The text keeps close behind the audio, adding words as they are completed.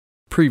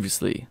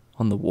Previously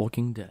on The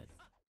Walking Dead.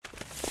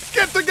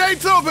 Get the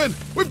gates open!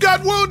 We've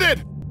got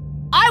wounded!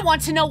 I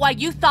want to know why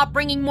you thought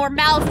bringing more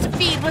mouths to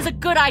feed was a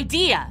good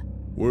idea.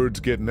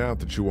 Word's getting out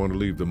that you want to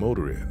leave the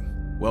motor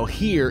in. Well,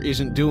 here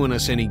isn't doing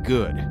us any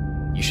good.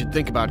 You should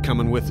think about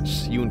coming with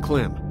us, you and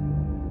Clem.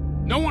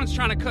 No one's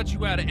trying to cut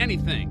you out of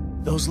anything.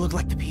 Those look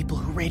like the people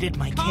who raided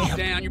my Calm camp.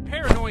 down, you're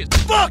paranoid.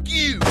 Fuck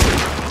you!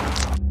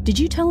 Did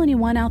you tell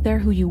anyone out there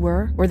who you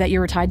were, or that you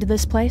were tied to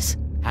this place?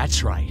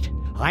 That's right.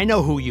 I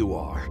know who you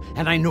are,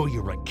 and I know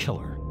you're a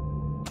killer.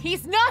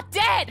 He's not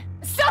dead!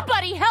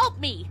 Somebody help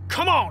me!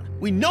 Come on!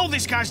 We know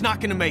this guy's not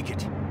gonna make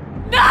it!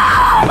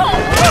 No!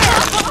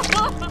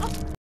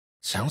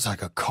 Sounds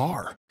like a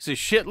car. There's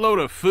a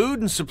shitload of food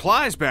and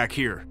supplies back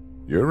here.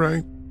 You're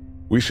right.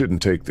 We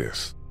shouldn't take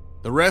this.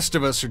 The rest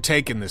of us are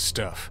taking this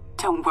stuff.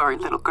 Don't worry,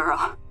 little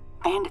girl.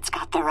 Bandits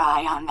got their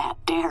eye on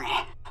that dairy.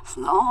 As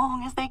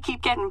long as they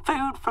keep getting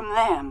food from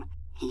them,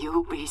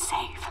 you'll be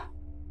safe.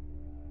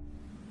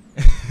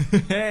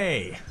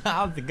 Hey,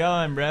 how's it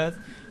going, bros?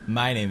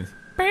 My name is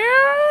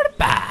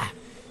PewDiePie.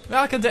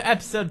 Welcome to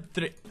episode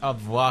 3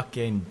 of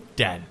Walking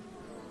Dead.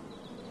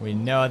 We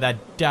know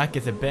that Duck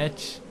is a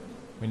bitch.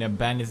 We know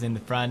Ben is in the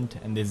front,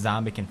 and the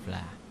zombie can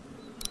fly.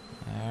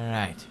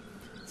 Alright.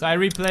 So I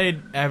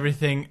replayed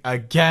everything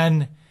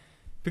again,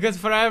 because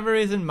for whatever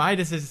reason, my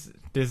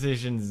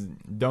decisions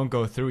don't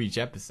go through each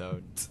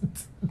episode.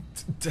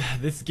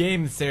 This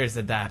game series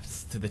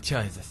adapts to the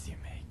choices you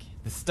make.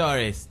 The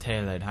story is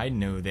tailored, I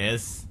knew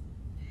this.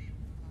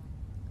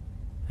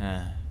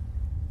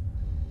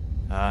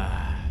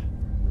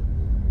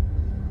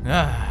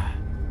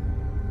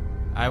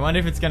 I wonder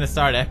if it's gonna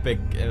start epic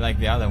like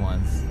the other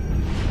ones.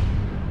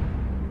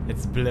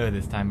 It's blue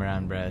this time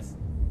around, bros.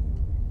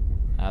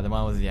 The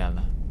one was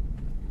yellow.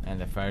 And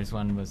the first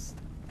one was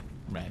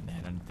red.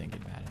 I don't think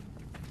it mattered.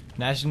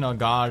 National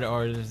Guard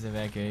orders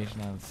evacuation,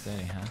 I would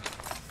say, huh?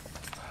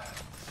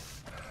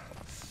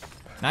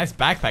 Nice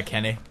backpack,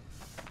 Kenny.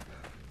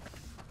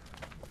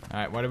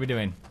 Alright, what are we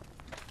doing?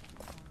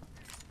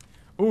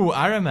 Ooh,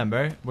 I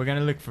remember. We're gonna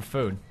look for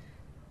food.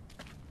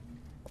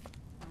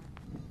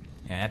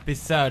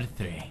 Episode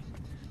 3.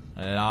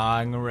 A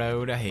long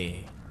road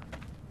ahead.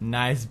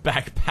 Nice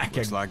backpack.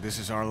 Looks like this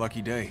is our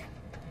lucky day.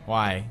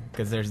 Why?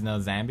 Because there's no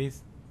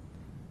zombies?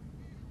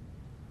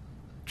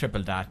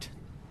 Triple dot.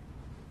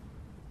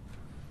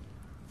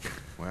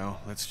 Well,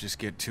 let's just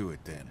get to it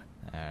then.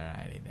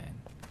 Alrighty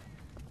then.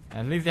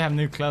 At least they have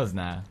new clothes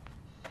now.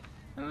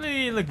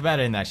 You look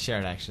better in that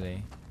shirt,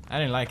 actually. I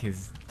didn't like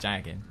his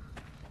jacket.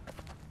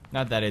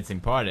 Not that it's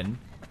important.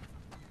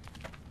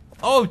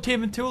 Oh,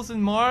 Tim and Tools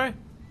and more?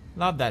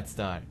 Love that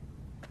star.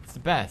 It's the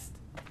best.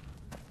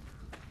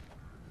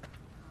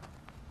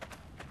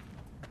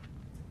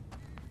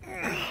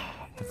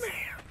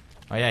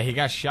 Oh yeah, he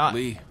got shot.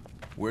 Lee,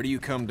 where do you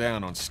come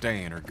down on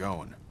staying or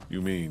going?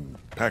 You mean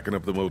packing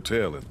up the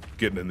motel and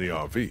getting in the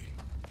RV?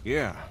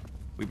 Yeah,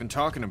 we've been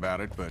talking about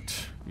it, but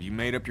have you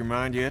made up your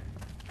mind yet?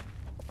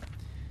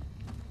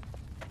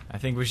 I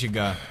think we should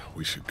go.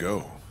 We should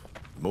go.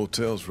 The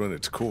motel's run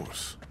its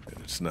course, and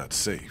it's not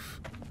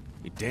safe.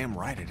 You're damn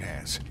right it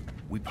has.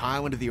 We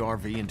pile into the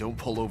RV and don't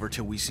pull over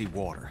till we see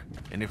water.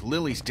 And if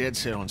Lily's dead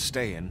set on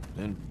staying,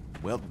 then,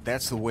 well,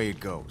 that's the way it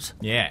goes.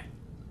 Yeah.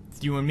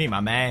 It's you and me, my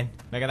man.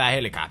 Look at that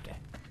helicopter.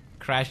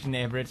 Crashing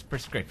Everett's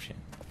prescription.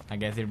 I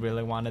guess he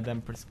really wanted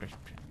them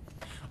prescription.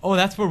 Oh,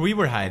 that's where we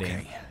were hiding.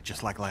 Okay,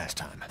 just like last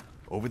time.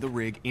 Over the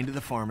rig, into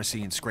the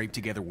pharmacy, and scrape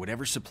together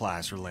whatever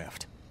supplies are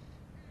left.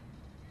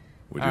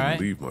 We didn't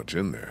leave much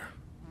in there.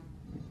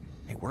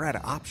 Hey, we're out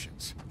of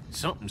options.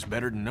 Something's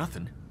better than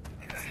nothing.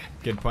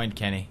 Good point,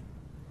 Kenny.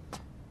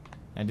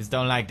 I just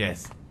don't like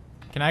this.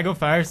 Can I go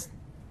first?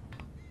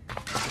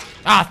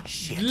 Ah,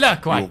 shit.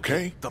 Look what. You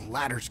okay? The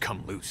ladder's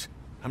come loose.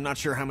 I'm not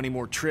sure how many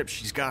more trips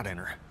she's got in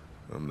her.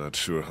 I'm not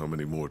sure how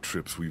many more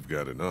trips we've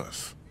got in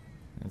us.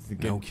 That's a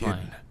good No point.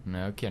 kidding.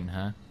 No kidding,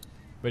 huh?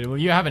 But well,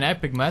 you have an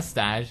epic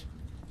mustache.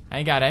 I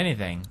ain't got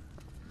anything.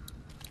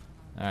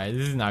 Alright,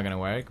 this is not gonna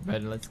work,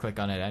 but let's click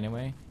on it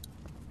anyway.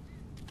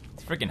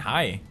 It's freaking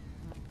high.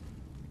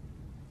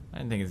 I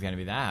didn't think it's gonna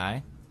be that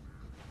high.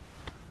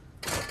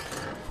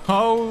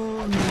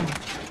 Oh,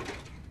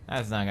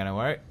 that's not gonna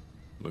work.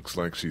 Looks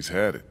like she's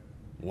had it.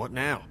 What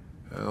now?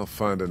 I'll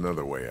find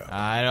another way out.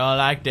 I don't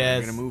like We're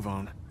this. gonna move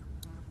on.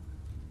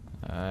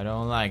 I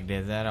don't like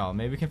this at all.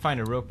 Maybe we can find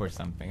a rope or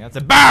something. That's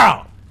a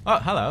barrel! Oh,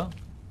 hello.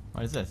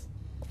 What is this?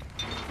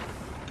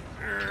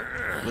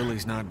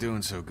 Lily's not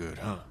doing so good,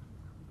 huh?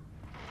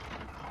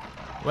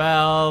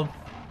 Well,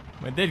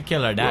 we did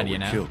kill her dad, Well, you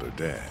know. we killed her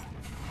dad.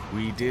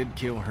 We did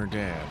kill her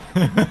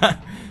dad.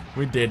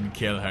 We did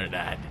kill her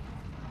dad.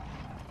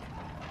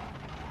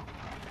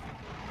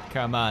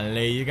 Come on,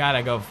 Lee, you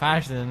gotta go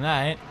faster than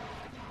that.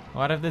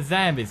 What if the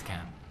zombies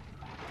come?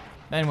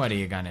 Then what are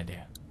you gonna do?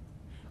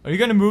 Are you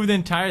gonna move the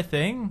entire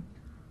thing?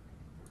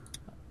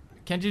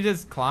 Can't you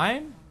just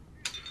climb?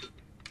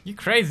 You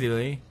crazy,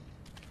 Lee.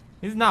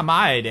 This is not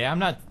my idea. I'm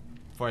not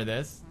for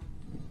this.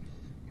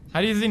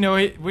 How does he know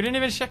we didn't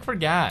even check for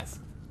gas?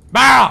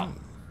 Barrel!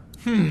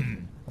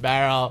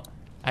 Barrel.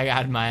 I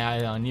got my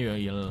eyes on you,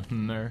 you little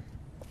hummer.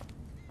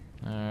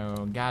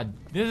 Oh god,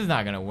 this is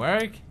not gonna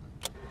work.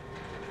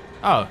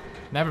 Oh,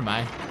 never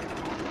mind.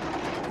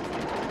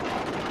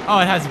 Oh,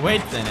 it has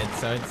weights in it,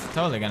 so it's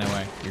totally gonna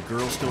work. Your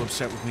girl still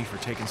upset with me for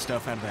taking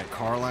stuff out of that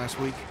car last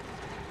week?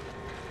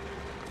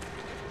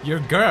 Your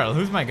girl?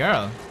 Who's my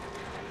girl?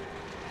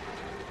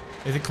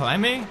 Is it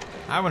climbing?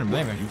 I wouldn't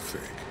blame her. What do you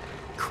think?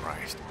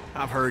 Christ,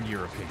 I've heard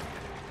your opinion.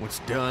 What's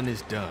done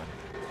is done.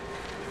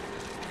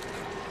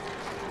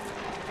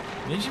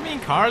 Did you mean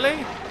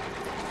Carly?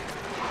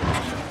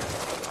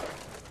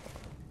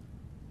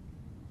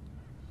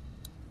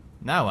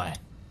 Now what?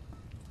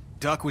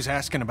 Duck was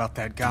asking about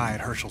that guy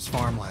at Herschel's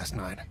farm last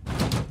night.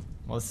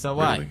 Well, so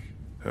what? Really?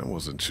 I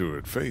wasn't sure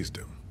it fazed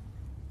him.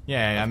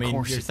 Yeah, I mean,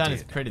 course your it son is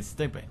did. pretty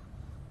stupid.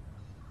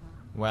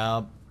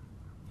 Well,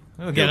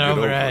 we'll He'll get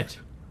over it.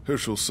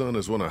 Herschel's son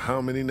is one of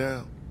how many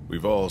now?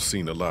 We've all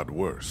seen a lot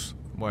worse.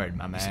 Word,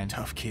 my He's a man.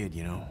 tough kid,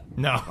 you know.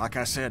 No. Like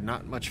I said,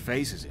 not much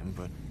phases him,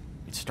 but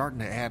it's starting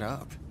to add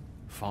up.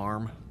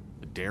 Farm,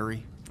 the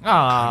dairy. I need to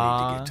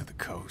Aww. get to the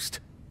coast.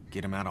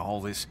 Get him out of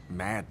all this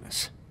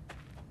madness.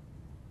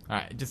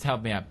 Alright, just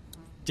help me up.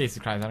 Jesus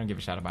Christ, I don't give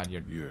a shit about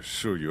your... You're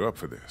sure you're up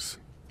for this?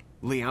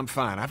 Lee, I'm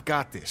fine. I've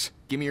got this.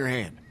 Give me your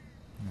hand.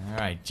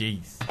 Alright,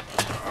 jeez.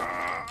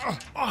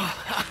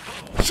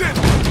 Shit!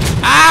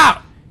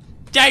 Ow!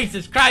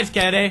 Jesus Christ,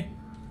 Kitty!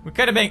 We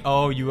could have been...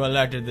 Oh, you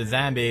alerted the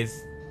zombies.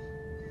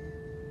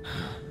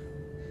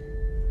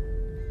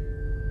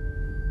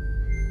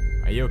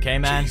 Are you okay,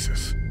 man?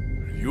 Jesus.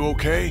 Are you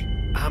okay?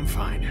 I'm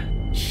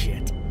fine.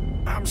 Shit.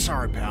 I'm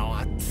sorry, pal.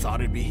 I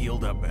thought it'd be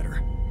healed up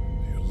better.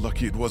 You're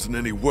lucky it wasn't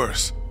any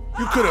worse.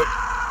 You could have...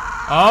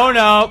 Oh,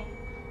 no!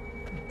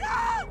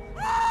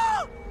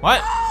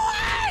 What?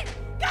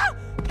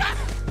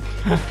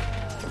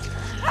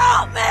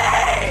 Help me!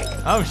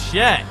 Oh,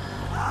 shit!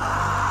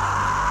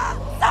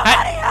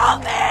 Somebody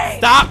help me!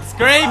 Stop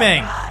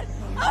screaming!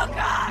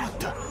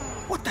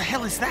 What the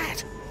hell is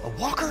that? A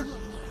walker?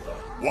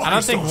 I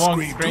don't think Walkers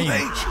walk scream, do scream.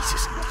 they?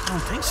 Jesus, I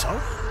don't think so.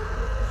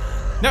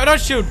 No,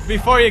 don't shoot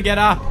before you get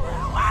up.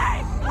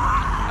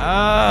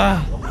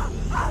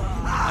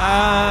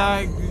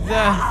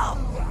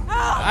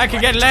 I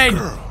could get laid.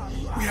 Girl,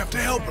 we have to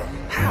help her.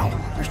 How?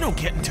 There's no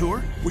getting to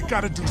her. We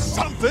gotta do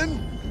something.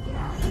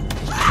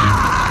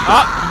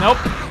 Oh, nope.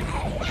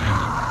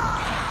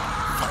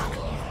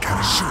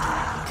 Gotta shoot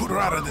her. Put her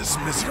out of this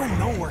I misery. don't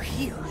know we're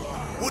here.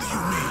 What do you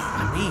mean?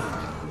 I mean,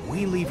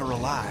 we leave her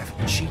alive,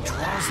 and she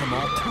draws them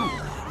all to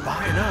her,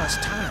 buying us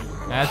time.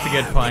 That's a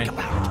good point. Think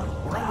about it.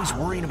 We're always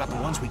worrying about the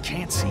ones we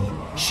can't see.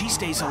 She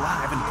stays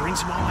alive and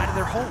brings them all out of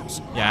their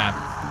holes. Yeah,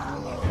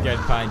 good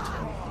point.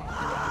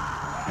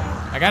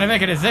 I gotta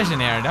make a decision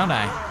here, don't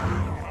I?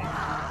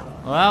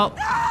 Well.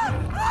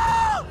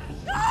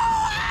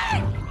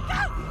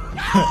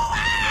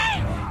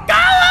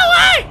 Go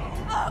away!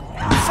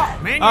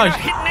 Fuck, man, you're Oh, not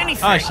hitting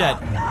anything. oh shit.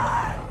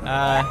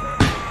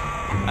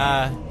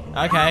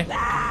 Okay.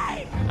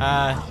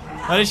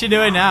 What is she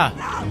doing now?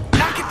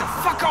 Knock it the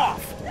fuck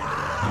off.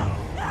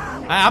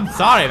 I'm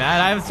sorry,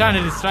 man. I was trying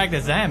to distract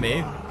the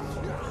zombie.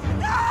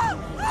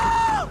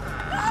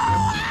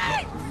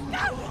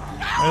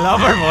 I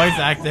love her voice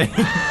acting.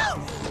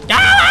 Go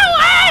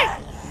away!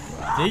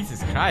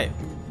 Jesus Christ.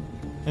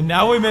 And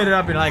now we made it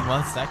up in like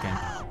 1 second.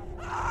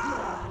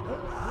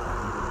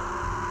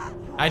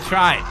 I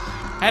tried.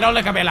 Hey, don't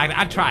look at me like that.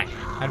 I tried.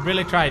 I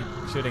really tried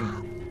shooting.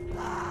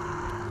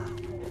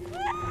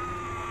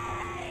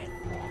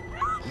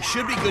 We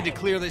should be good to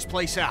clear this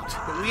place out,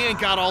 but we ain't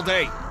got all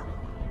day.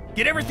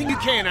 Get everything you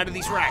can out of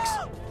these racks.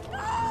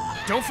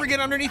 Don't forget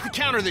underneath the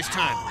counter this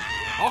time.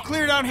 I'll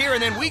clear down here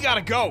and then we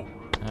gotta go.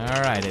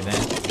 Alrighty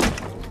then.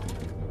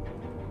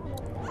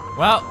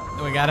 Well,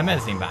 we got a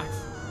medicine box.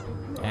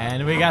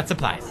 And we got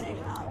supplies.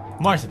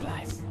 More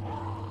supplies.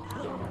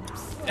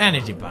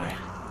 Energy bar.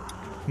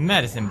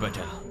 Medicine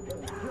bottle.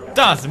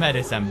 Das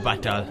medicine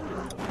bottle.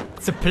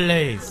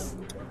 Supplies.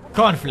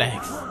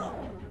 Cornflakes.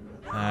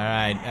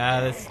 Alright,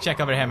 let's check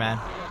over here, man.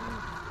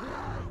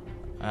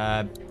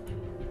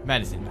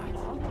 Medicine box.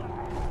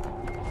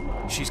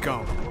 She's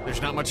gone.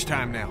 There's not much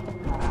time now.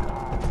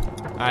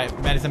 Alright,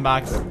 medicine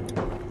box.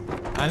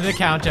 Under the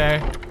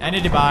counter.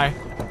 Energy bar.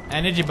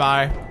 Energy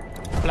bar.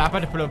 Plappa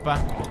de ploopa.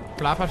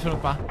 Plappa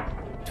ploopa.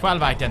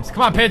 12 items.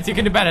 Come on, Pids, you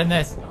can do better than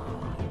this.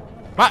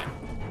 What?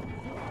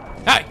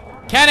 Hey,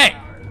 Kenny!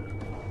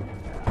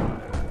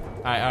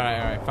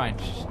 Alright, fine.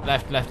 Shh.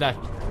 Left.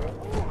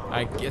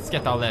 Alright, let's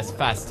get all this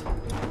fast.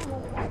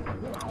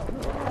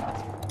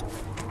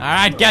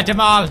 Alright, get them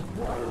all!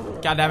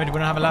 God damn it, we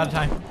don't have a lot of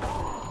time.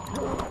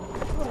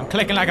 I'm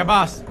clicking like a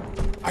boss.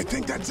 I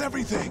think that's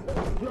everything.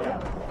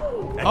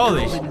 That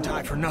Holy girl sh- didn't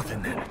die for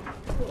nothing then.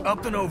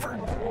 Up and over.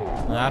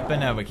 Up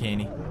and over,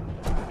 Kenny.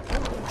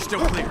 We're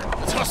still clear.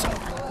 Let's hustle.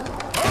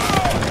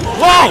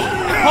 Whoa!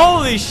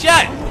 Holy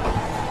shit!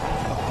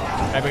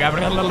 It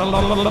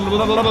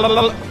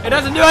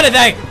doesn't do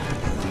anything!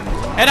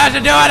 It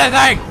doesn't do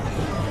anything!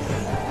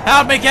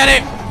 Help me,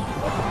 Kenny!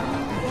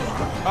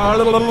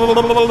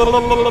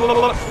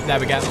 There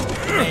we go.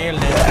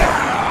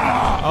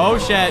 Oh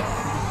shit.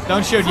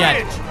 Don't shoot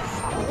yet.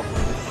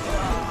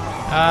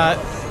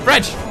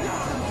 Fridge!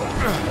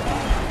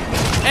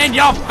 In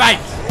your face!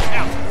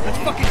 Out! Let's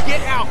fucking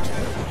get out!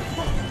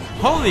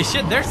 Holy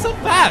shit, they're so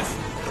fast!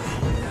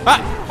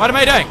 What am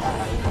I doing?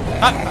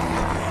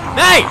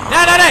 Hey!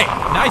 No!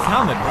 Nice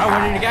helmet, bro.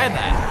 Where did you get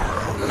that?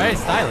 Very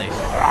stylish.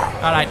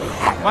 Alright,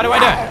 what do I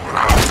do?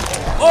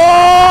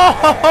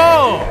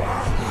 Oh!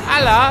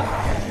 Hello!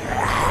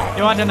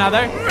 You want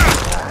another?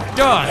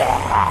 Good.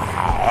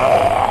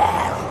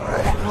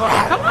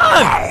 Well, come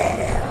on!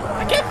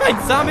 I can't fight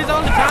zombies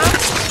all the time.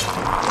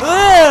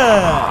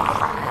 Ugh.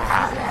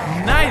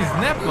 Nice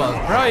nipples,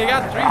 bro. You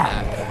got 3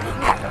 now.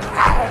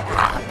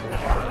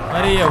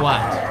 What do you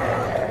want?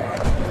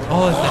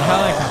 Oh, it's the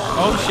helicopter.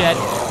 Oh shit.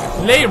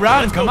 Lee,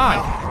 run, come on.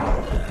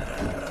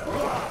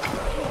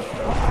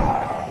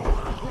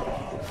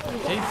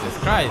 Jesus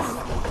Christ.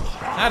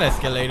 That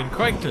escalated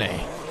quickly.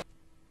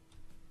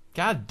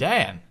 God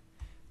damn.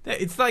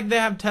 It's like they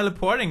have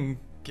teleporting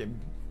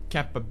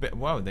capability.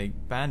 Whoa, the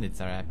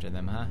bandits are after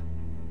them, huh?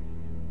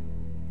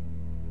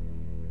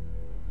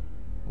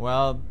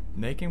 Well,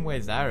 they can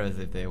waste arrows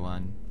if they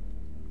want.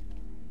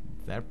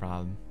 It's their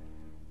problem.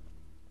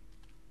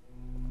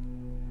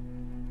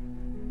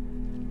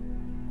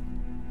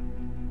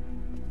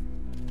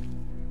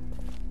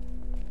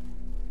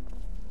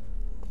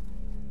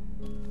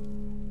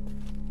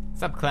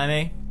 What's up,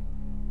 Clemmy?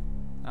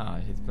 Oh,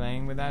 she's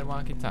playing with that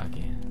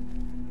walkie-talkie.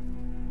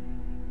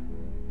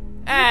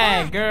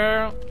 Hey,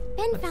 girl!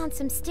 Ben found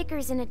some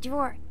stickers in a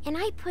drawer, and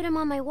I put them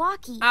on my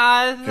walkie.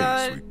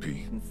 Hey, Sweet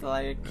Pea. It's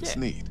like That's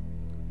neat.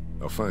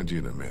 I'll find you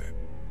in a minute.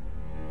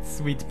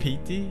 Sweet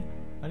Petey?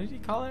 What did he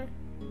call her?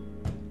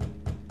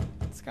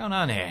 What's going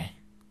on here?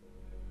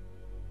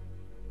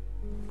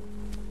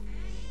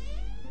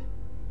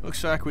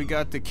 Looks like we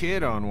got the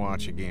kid on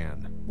watch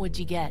again. What'd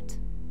you get?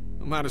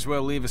 We might as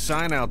well leave a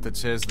sign out that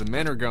says the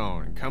men are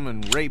gone and come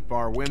and rape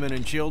our women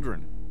and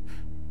children.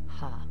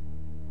 Huh.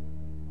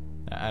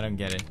 I don't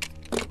get it.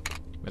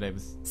 But it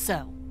was... So,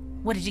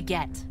 what did you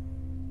get?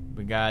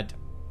 We got...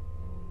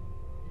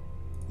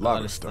 A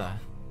lot of stuff.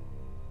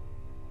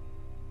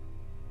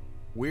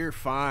 We're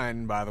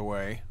fine, by the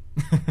way.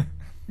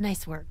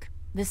 Nice work.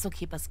 This'll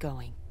keep us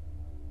going.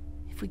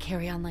 If we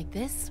carry on like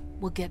this,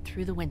 we'll get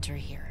through the winter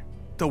here.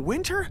 The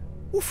winter?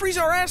 We'll freeze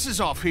our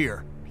asses off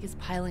here. Because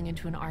piling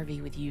into an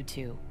RV with you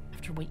two,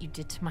 after what you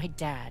did to my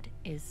dad,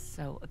 is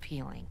so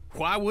appealing.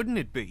 Why wouldn't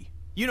it be?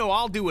 You know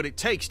I'll do what it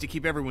takes to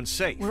keep everyone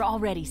safe. We're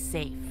already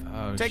safe.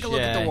 Oh, Take a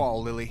look at the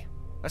wall, Lily.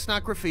 That's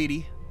not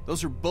graffiti.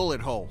 Those are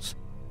bullet holes.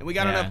 And we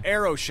got enough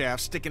arrow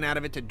shafts sticking out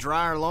of it to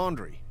dry our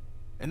laundry.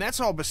 And that's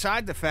all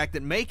beside the fact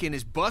that Macon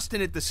is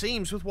busting at the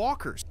seams with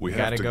walkers. We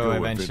gotta have to go go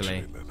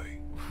eventually.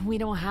 Lily. We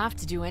don't have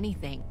to do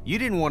anything. You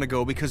didn't want to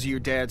go because of your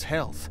dad's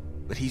health,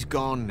 but he's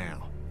gone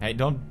now. Hey,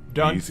 don't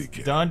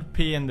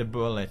pee in the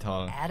bullet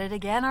hole. At it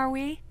again, are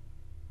we?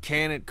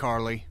 Can it,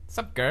 Carly? What's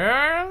up,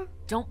 girl?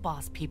 Don't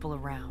boss people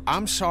around.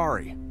 I'm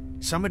sorry.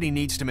 Somebody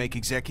needs to make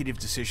executive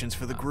decisions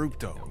for the group,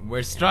 though.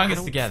 We're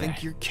strongest I together. don't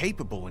think you're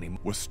capable anymore.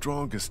 We're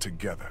strongest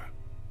together.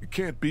 It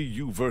can't be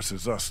you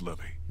versus us, Lily.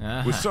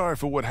 Uh-huh. We're sorry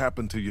for what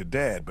happened to your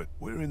dad, but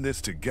we're in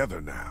this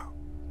together now.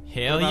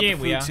 Hell what about yeah,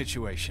 the we food are.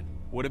 situation?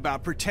 What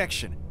about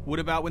protection? What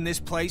about when this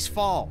place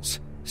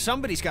falls?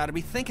 Somebody's got to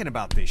be thinking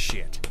about this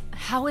shit.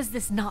 How has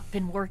this not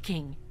been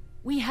working?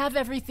 We have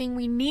everything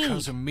we need.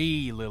 Because of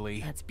me, Lily.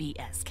 That's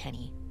BS,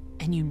 Kenny.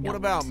 And you know What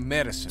about it.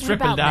 medicine? What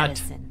Triple about dot.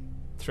 medicine?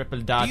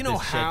 Triple dot. Do you know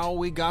this how shit.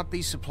 we got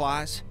these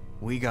supplies?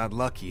 We got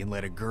lucky and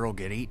let a girl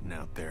get eaten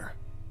out there.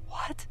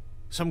 What?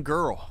 Some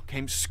girl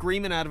came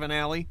screaming out of an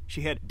alley.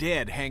 She had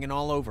dead hanging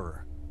all over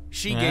her.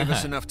 She gave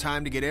us enough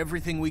time to get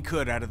everything we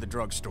could out of the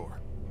drugstore.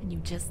 And you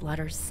just let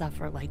her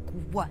suffer like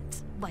what?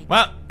 Like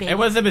Well, baby? it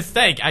was a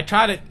mistake. I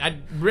tried it. I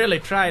really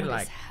tried. What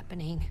Like is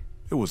happening?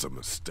 It was a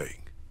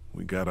mistake.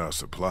 We got our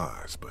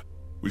supplies, but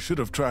we should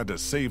have tried to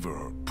save her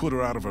or put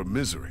her out of her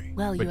misery.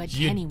 Well, But you had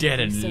you Kenny with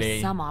didn't, you, so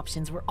Lee. some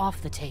options were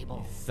off the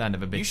table. son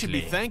of a bitch. You should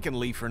be Lee. thanking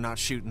Lee for not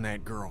shooting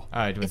that girl.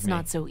 Oh, it was It's me.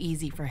 not so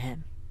easy for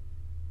him.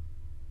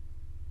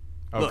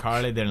 Oh, Look,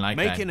 Carly didn't like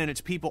Macon that. and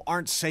its people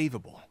aren't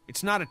savable.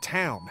 It's not a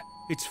town.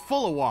 It's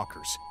full of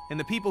walkers, and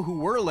the people who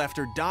were left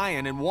are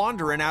dying and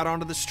wandering out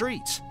onto the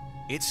streets.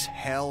 It's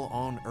hell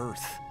on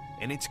earth,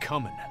 and it's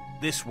coming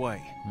this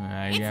way.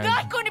 It's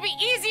not going to be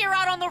easier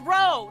out on the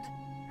road!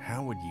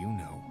 How would you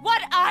know?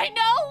 What I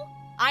know?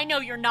 I know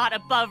you're not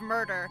above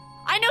murder.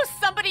 I know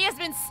somebody has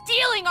been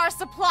stealing our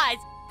supplies.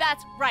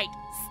 That's right,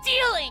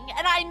 stealing!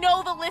 And I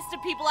know the list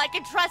of people I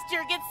can trust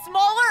here gets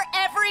smaller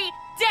every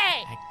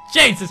day!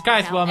 Jesus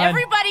Christ, Now woman!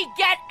 everybody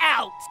get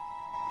out!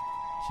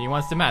 She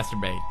wants to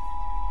masturbate.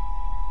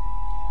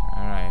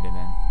 Alrighty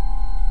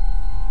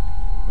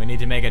then. We need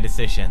to make a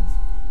decision.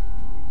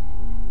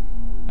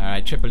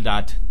 Alright, triple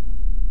dot.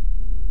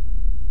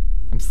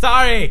 I'm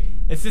sorry!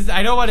 It's just,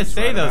 I don't want to He's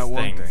say right those about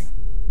one things. thing.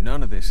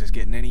 None of this is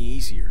getting any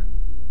easier.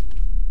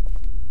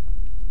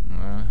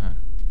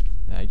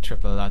 I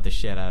triple dot the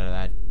shit out of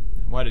that.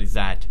 What is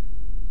that?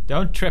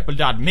 Don't triple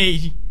dot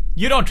me!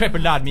 You don't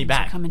triple dot me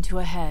back! Coming to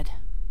a head.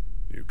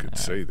 You could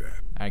say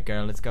that. Alright,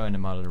 girl, let's go in the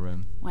model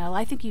room. Well,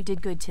 I think you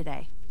did good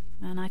today.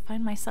 And I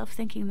find myself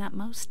thinking that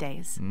most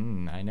days.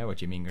 I know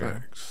what you mean, girl.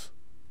 Thanks.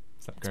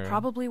 What's up, girl? It's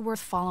probably worth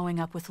following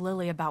up with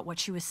Lily about what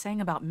she was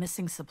saying about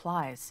missing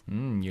supplies.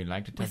 You'd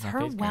like to touch With my her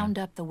face, girl. wound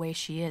up the way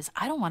she is,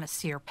 I don't want to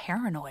see her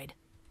paranoid.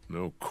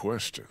 No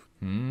question.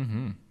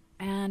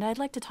 And I'd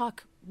like to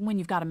talk when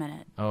you've got a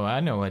minute. Oh, I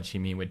know what you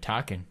mean with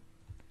talking.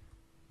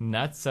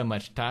 Not so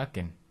much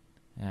talking.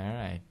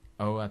 Alright.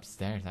 Oh,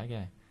 upstairs.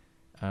 Okay.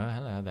 Oh,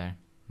 hello there.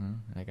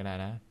 Look at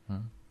that.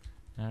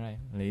 Alright.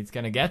 Lee's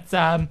gonna get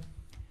some.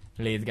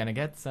 Lee's gonna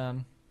get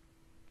some.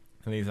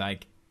 Lee's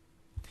like,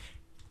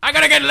 I'm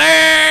gonna get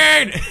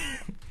laid!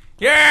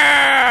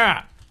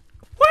 Yeah!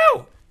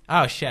 Woo!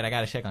 Oh shit, I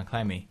gotta check on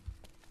Clemmy.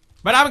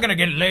 But I'm gonna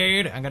get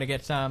laid. I'm gonna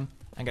get some.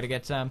 I'm gonna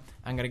get some.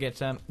 I'm gonna get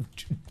some.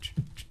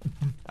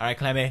 Alright,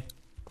 Clemmy.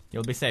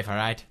 You'll be safe,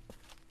 alright?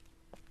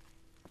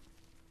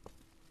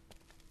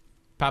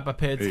 Papa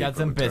Pid's got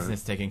some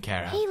business taken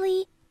care of. Hey,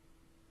 Lee.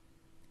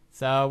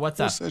 So, what's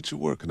up? What's that you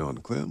working on,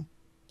 Clem?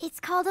 It's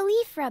called a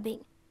leaf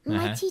rubbing.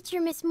 My teacher,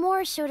 Miss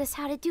Moore, showed us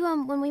how to do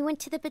them when we went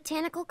to the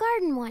botanical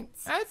garden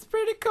once. That's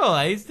pretty cool.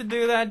 I used to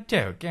do that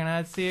too. Can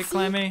I see it,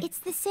 Clemmy? It's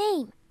the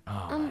same.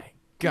 Oh my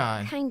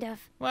god. Kind of.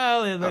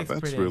 Well, it looks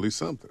That's pretty. really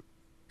something.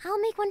 I'll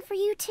make one for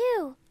you,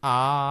 too.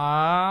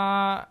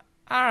 Alright.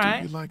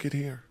 Do you like it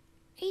here?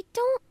 I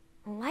don't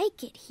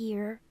like it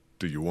here.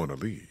 Do you want to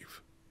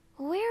leave?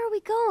 Where are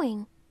we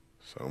going?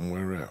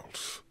 Somewhere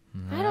else.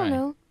 I don't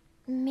know.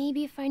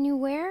 Maybe if I knew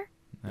where?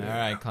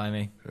 Alright,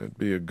 Clemmy. That'd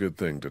be a good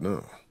thing to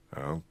know.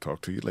 I'll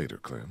talk to you later,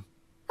 Clem.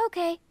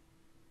 Okay.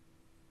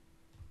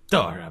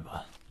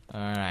 Adorable.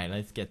 Alright,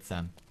 let's get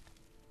some.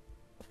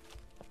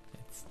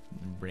 It's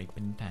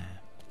breaking time.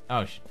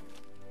 Oh,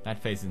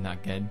 that face is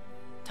not good.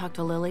 Talk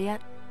to Lily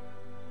yet?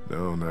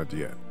 No, not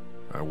yet.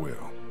 I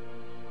will.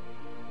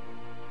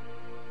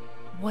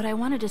 What I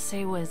wanted to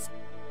say was,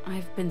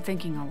 I've been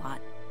thinking a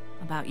lot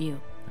about you.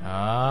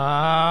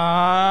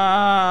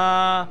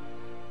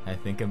 I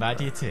think about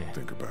you too.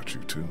 Think about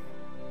you too.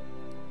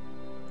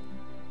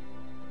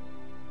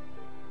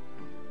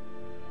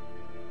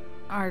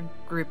 Our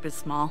group is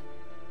small.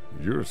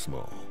 You're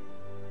small.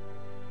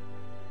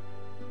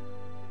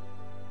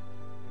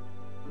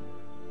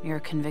 You're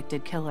a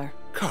convicted killer.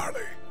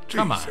 Carly,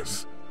 Come on.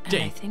 Jesus. And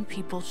I think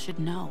people should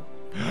know.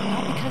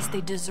 Not because they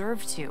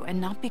deserve to,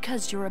 and not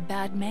because you're a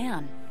bad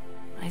man.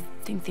 I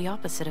think the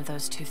opposite of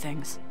those two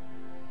things.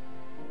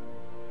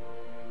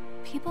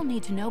 People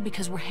need to know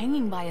because we're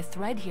hanging by a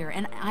thread here,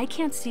 and I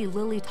can't see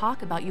Lily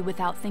talk about you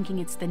without thinking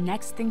it's the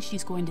next thing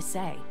she's going to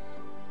say.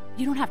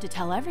 You don't have to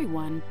tell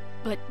everyone,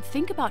 but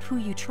think about who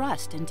you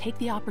trust and take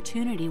the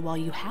opportunity while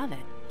you have it.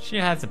 She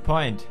has a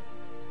point.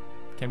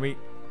 Can we?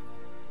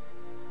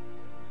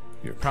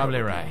 You're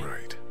Probably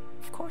right.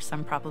 Of course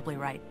I'm probably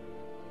right.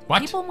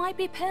 What? People might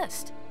be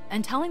pissed,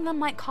 and telling them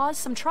might cause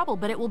some trouble,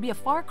 but it will be a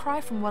far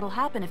cry from what'll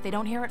happen if they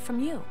don't hear it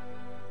from you.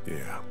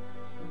 Yeah.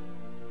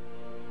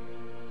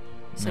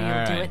 So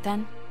you'll do it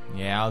then?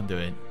 Yeah, I'll do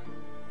it.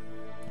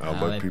 I'll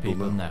let people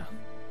know.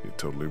 You're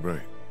totally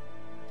right.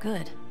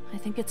 Good. I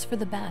think it's for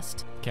the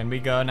best. Can we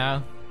go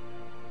now?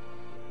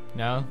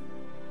 No?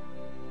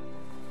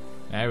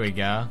 There we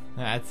go.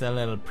 That's a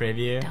little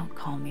preview. Don't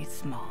call me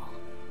small.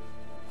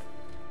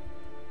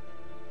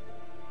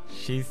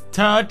 She's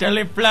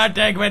totally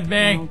flirting with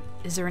me. Well,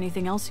 is there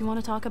anything else you want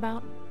to talk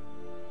about?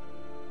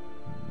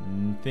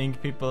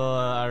 Think people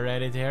are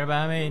ready to hear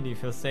about me? Do you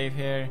feel safe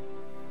here?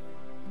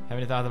 Have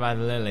any thoughts about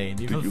Lily?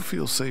 Do you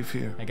feel safe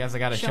here? I guess I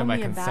gotta show my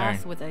me a concern.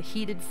 bath with a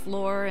heated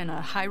floor in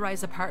a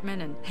high-rise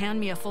apartment and hand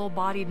me a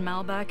full-bodied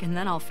Malbec and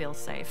then I'll feel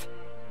safe.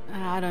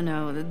 I don't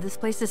know. This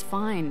place is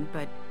fine,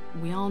 but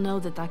we all know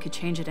that could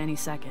change at any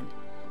second.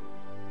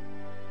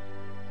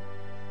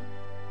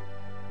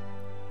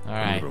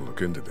 I'm gonna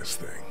look into this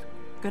thing.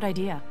 Good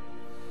idea.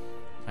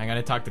 I'm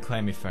gonna talk to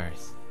Clemmy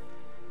first.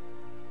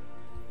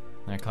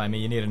 Now, Clemmy,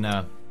 you need to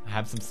know. I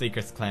have some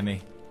secrets,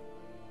 Clemmy.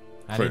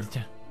 I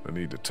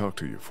need to talk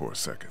to you for a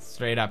second.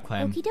 Straight up,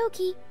 Clem. Okie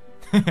dokie.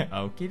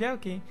 Okie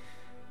dokie.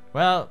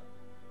 Well,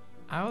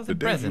 I was The in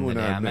day prison you the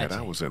and day I I met, met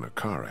I you. was in a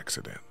car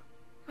accident.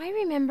 I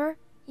remember.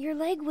 Your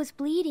leg was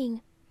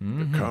bleeding.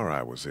 The car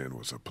I was in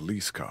was a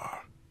police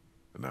car,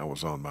 and I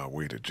was on my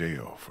way to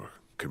jail for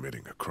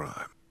committing a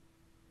crime.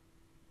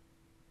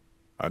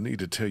 I need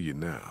to tell you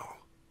now,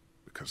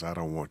 because I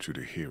don't want you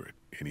to hear it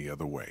any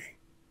other way.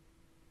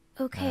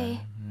 Okay.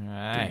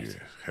 Right. Do you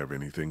have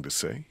anything to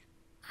say?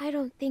 I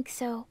don't think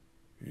so.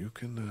 You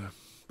can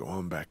go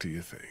on back to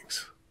your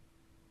things.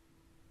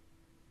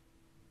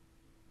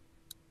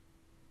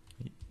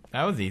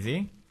 That was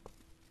easy.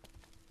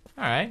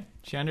 Alright,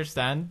 she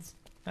understands.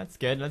 That's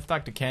good. Let's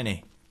talk to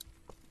Kenny.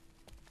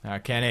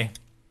 Kenny.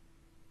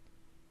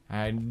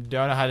 I don't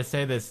know how to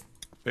say this.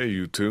 Hey,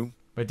 you two.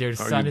 But your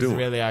How son you is doing?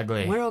 really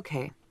ugly. We're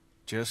okay.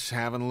 Just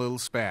having a little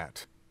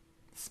spat.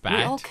 Spat?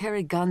 We all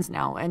carry guns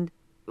now, and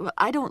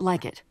I don't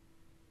like it.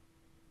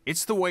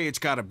 It's the way it's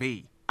gotta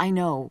be. I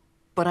know,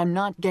 but I'm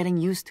not getting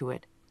used to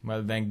it.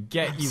 Well, then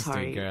get used to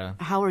Sorry. it, girl.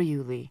 How are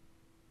you, Lee?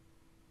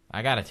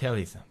 I gotta tell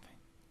you something.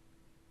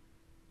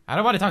 I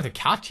don't want to talk to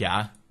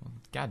Katya.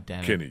 God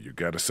damn it. Kenny, you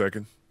got a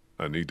second?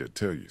 I need to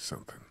tell you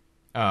something.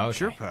 Oh, okay.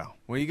 Sure, pal.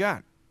 What you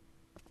got?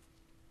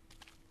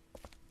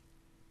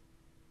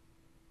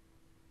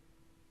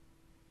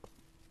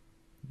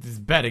 This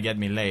better get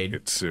me laid.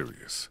 It's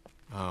serious.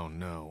 Oh,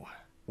 no.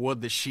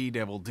 What'd the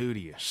she-devil do to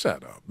you?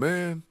 Shut up,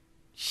 man.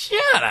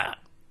 Shut up!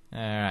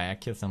 Alright, I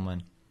killed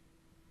someone.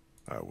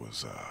 I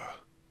was,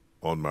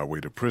 on my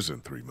way to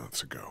prison 3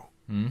 months ago.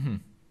 Mm-hmm.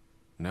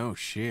 No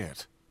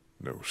shit.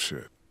 No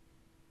shit.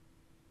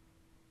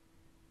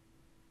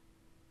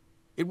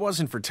 It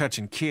wasn't for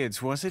touching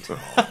kids, was it? Oh,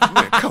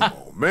 man, come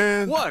on,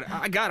 man. What?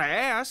 I gotta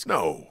ask.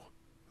 No.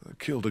 I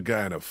killed a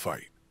guy in a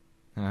fight.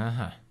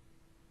 Uh-huh.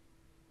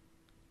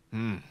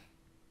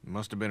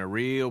 Must have been a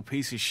real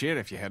piece of shit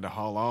if you had to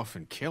haul off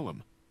and kill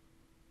him.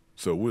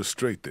 So we're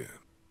straight then.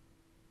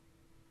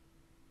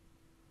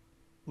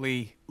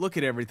 Lee, look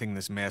at everything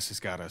this mess has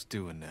got us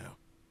doing now.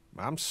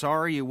 I'm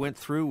sorry you went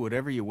through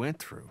whatever you went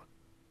through.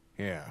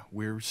 Yeah,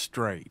 we're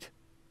straight.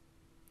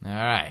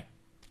 Alright.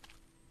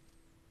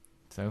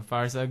 So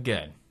far, so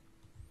good.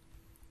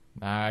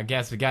 I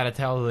guess we gotta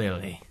tell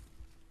Lily.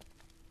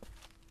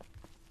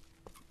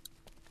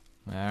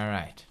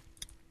 Alright.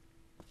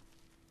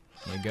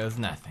 Here goes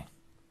nothing.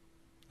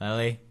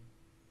 Lily?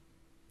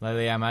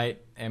 Lily, am I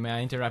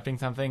interrupting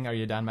something? Are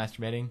you done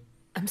masturbating?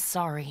 I'm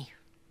sorry.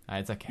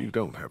 It's okay. You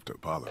don't have to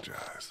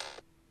apologize.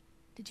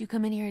 Did you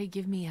come in here to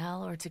give me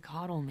hell or to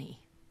coddle me?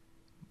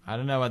 I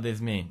don't know what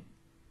this means.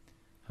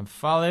 I'm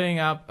following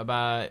up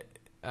about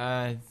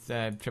it's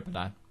triple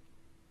dot.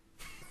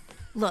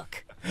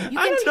 Look, you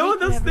I can don't know what take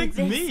those whatever things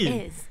this mean.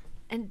 is,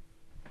 and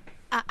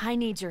I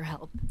need your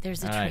help.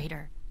 There's a All right.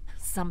 traitor.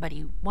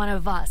 Somebody, one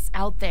of us,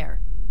 out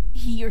there.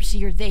 He or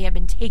she or they have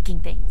been taking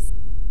things.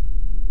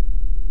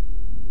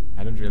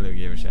 I don't really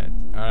give a shit.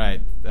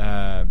 Alright,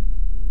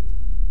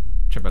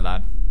 triple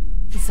dot.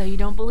 So you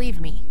don't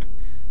believe me?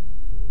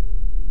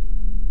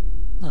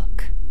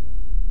 Look.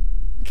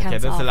 Okay,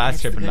 that's the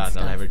last triple dot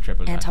I'll ever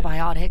triple dot.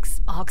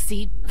 Antibiotics,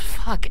 oxy,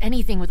 fuck,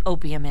 anything with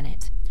opium in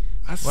it.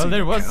 Well,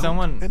 there was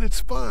someone... And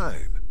it's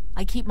fine.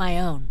 I keep my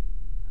own.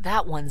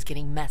 That one's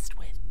getting messed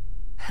with.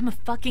 I'm a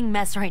fucking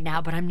mess right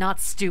now, but I'm not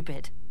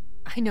stupid.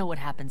 I know what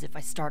happens if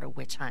I start a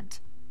witch hunt.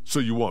 So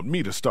you want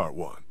me to start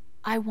one?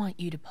 I want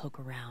you to poke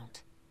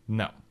around.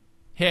 No.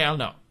 Hell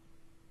no.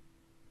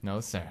 No,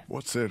 sir.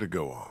 What's there to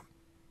go on?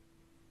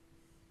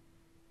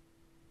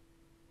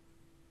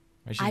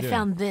 I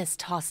found this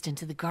tossed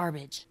into the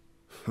garbage.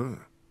 Huh.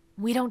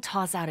 We don't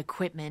toss out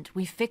equipment,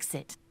 we fix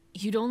it.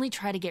 You'd only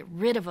try to get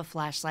rid of a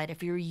flashlight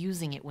if you were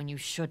using it when you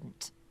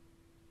shouldn't.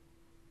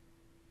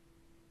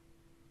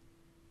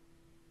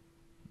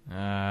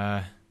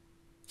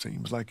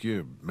 Seems like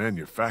you're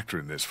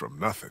manufacturing this from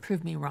nothing.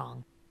 Prove me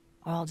wrong,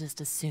 or I'll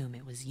just assume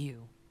it was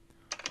you.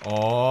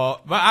 Oh,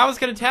 but I was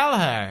gonna tell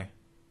her.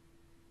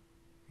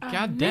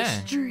 God damn.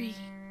 Mystery.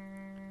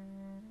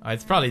 Oh,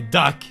 it's probably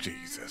Duck.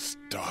 Jesus,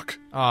 Duck.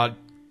 Oh,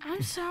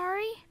 I'm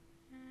sorry.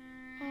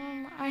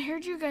 I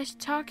heard you guys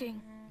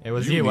talking. it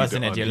was you,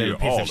 wasn't it, you little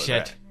piece of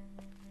shit?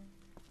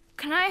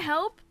 Can I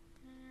help?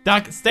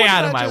 Duck, stay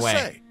out of my way.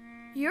 Say?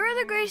 You're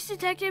the Grace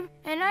detective,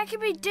 and I can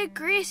be Dick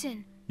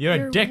Grayson.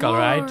 You're a dick,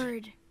 alright?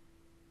 ward.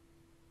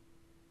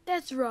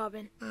 That's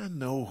Robin. I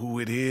know who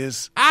it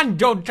is. And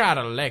don't try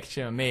to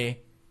lecture me.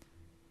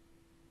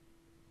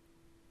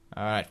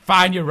 Alright,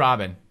 fine, you're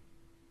Robin.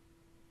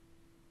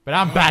 But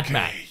I'm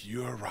Batman. Okay,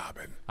 you're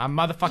Robin. I'm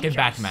motherfucking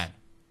Batman.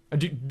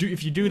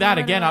 If you do that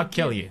again, I'll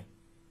kill you.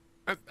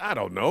 I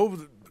don't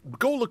know.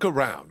 Go look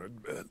around.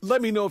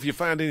 Let me know if you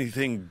find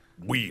anything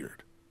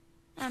weird.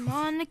 I'm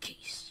on the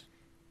case.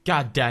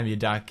 God damn you,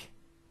 Duck.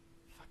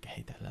 Fuck, I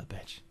hate that little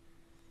bitch.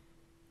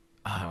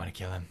 Oh, I want to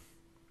kill him.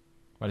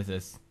 What is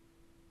this?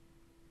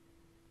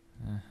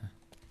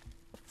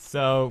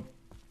 So,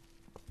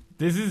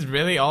 this is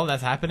really all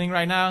that's happening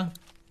right now?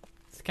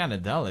 It's kind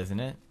of dull, isn't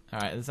it?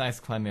 Alright, let's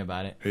ask Clemmy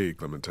about it. Hey,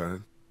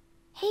 Clementine.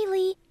 Hey,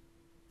 Lee.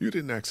 You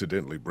didn't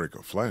accidentally break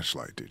a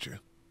flashlight, did you?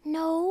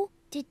 No.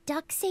 Did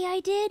Duck say I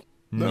did?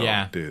 No.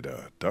 Yeah. Did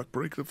Duck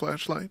break the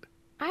flashlight?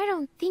 I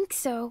don't think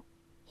so.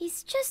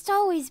 He's just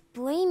always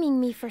blaming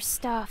me for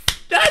stuff.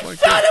 That Like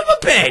son that. of a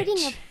Putting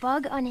bitch! a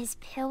bug on his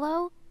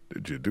pillow?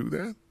 Did you do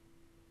that?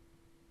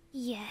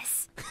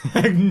 Yes.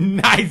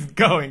 Nice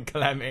going,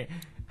 Clemmy.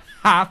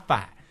 High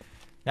five.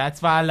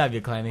 That's why I love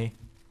you, Clemmy.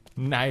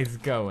 Nice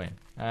going.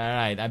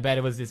 Alright, I bet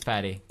it was this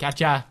fatty.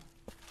 Catcha.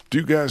 Do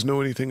you guys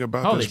know anything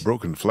about Holy this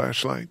broken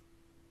flashlight?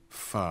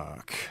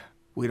 Fuck.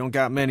 We don't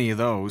got many of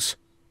those.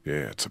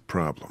 Yeah, it's a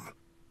problem.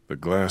 The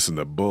glass and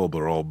the bulb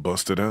are all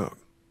busted out.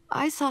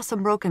 I saw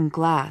some broken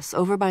glass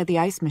over by the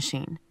ice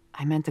machine.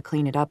 I meant to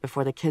clean it up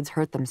before the kids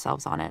hurt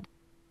themselves on it.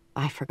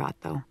 I forgot,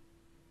 though.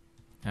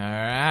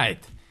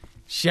 Alright.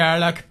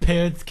 Sherlock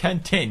Pewds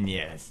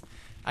continues.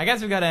 I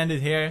guess we gotta end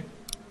it here.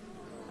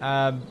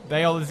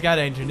 They always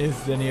gotta introduce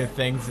the new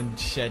things and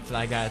shit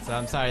like that, so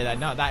I'm sorry that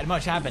not that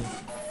much happened.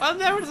 Well,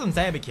 there was some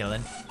saber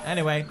killing.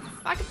 Anyway,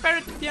 I compare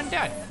it to the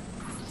undead.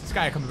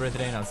 Subscribe, comment,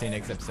 birthday, and I'll see you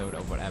next episode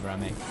of whatever I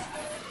make.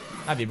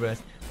 Love you,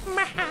 bros.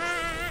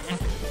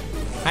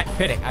 Hey,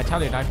 Pity, I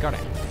told you not got it.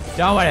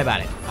 Don't worry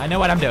about it. I know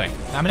what I'm doing.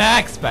 I'm an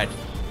expert.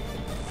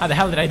 How the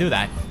hell did I do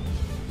that?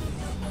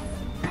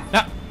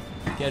 No.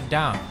 Get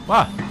down.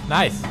 Wow,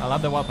 nice. I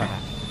love the wallpaper.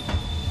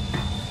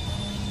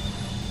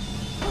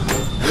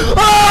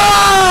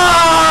 Ah!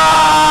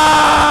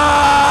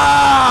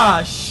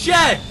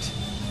 Shit!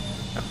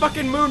 I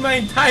fucking moved my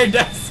entire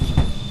desk.